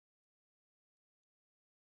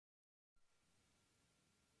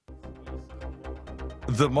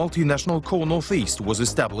The multinational Corps North East was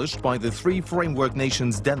established by the three framework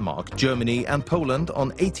nations Denmark, Germany and Poland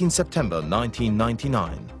on 18 September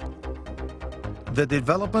 1999. The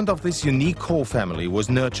development of this unique Corps family was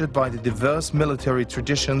nurtured by the diverse military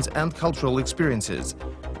traditions and cultural experiences.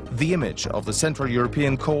 The image of the Central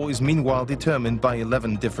European Corps is meanwhile determined by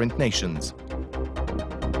 11 different nations.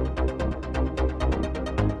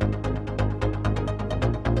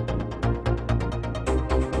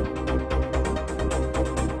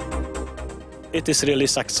 It is really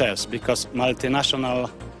success because multinational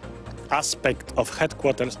aspect of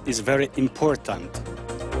headquarters is very important.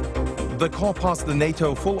 The Corps passed the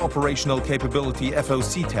NATO Full Operational Capability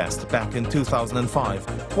FOC test back in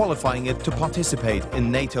 2005, qualifying it to participate in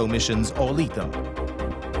NATO missions or lead them.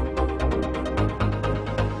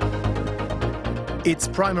 Its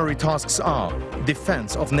primary tasks are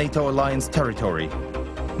defense of NATO alliance territory,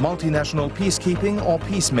 multinational peacekeeping or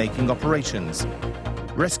peacemaking operations,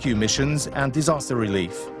 rescue missions and disaster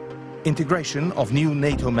relief, integration of new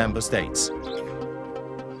NATO member states.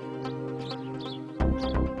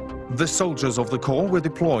 The soldiers of the Corps were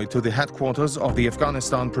deployed to the headquarters of the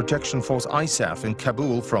Afghanistan Protection Force ISAF in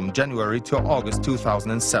Kabul from January to August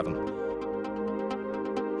 2007.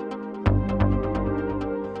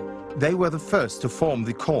 They were the first to form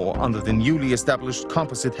the Corps under the newly established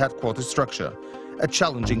composite headquarters structure, a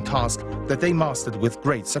challenging task that they mastered with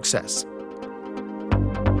great success.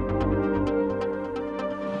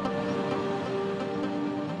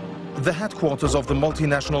 The headquarters of the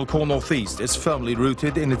multinational Corps North East is firmly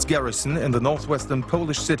rooted in its garrison in the northwestern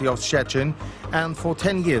Polish city of Szczecin and for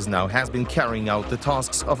 10 years now has been carrying out the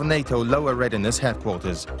tasks of a NATO lower readiness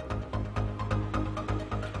headquarters.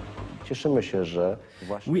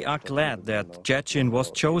 We are glad that Szczecin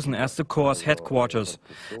was chosen as the Corps' headquarters,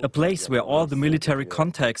 a place where all the military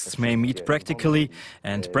contexts may meet practically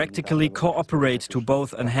and practically cooperate to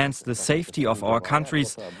both enhance the safety of our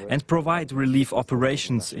countries and provide relief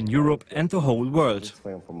operations in Europe and the whole world.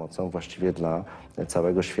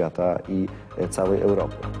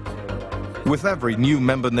 With every new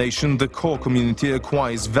member nation, the Corps community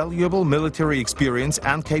acquires valuable military experience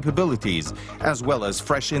and capabilities, as well as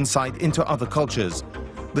fresh insight into other cultures.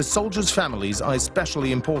 The soldiers' families are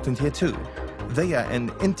especially important here too. They are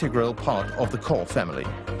an integral part of the Corps family.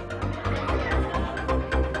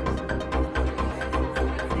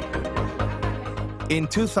 In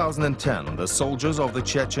 2010, the soldiers of the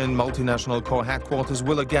Chechen multinational Corps headquarters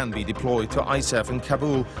will again be deployed to ISAF in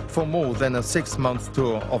Kabul for more than a 6-month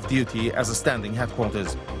tour of duty as a standing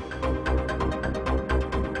headquarters.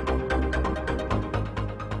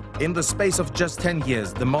 In the space of just 10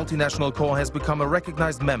 years, the multinational Corps has become a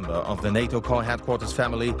recognized member of the NATO Corps headquarters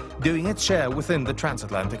family, doing its share within the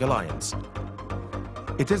transatlantic alliance.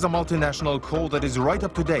 It is a multinational Corps that is right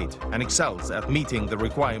up to date and excels at meeting the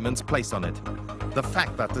requirements placed on it. The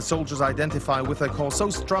fact that the soldiers identify with their Corps so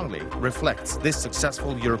strongly reflects this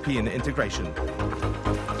successful European integration.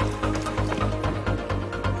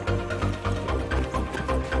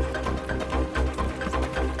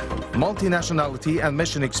 Multinationality and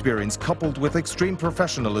mission experience coupled with extreme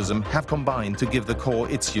professionalism have combined to give the Corps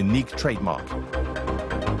its unique trademark.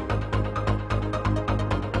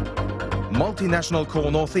 Multinational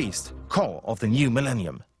Corps North East, Corps of the new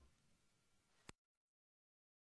millennium.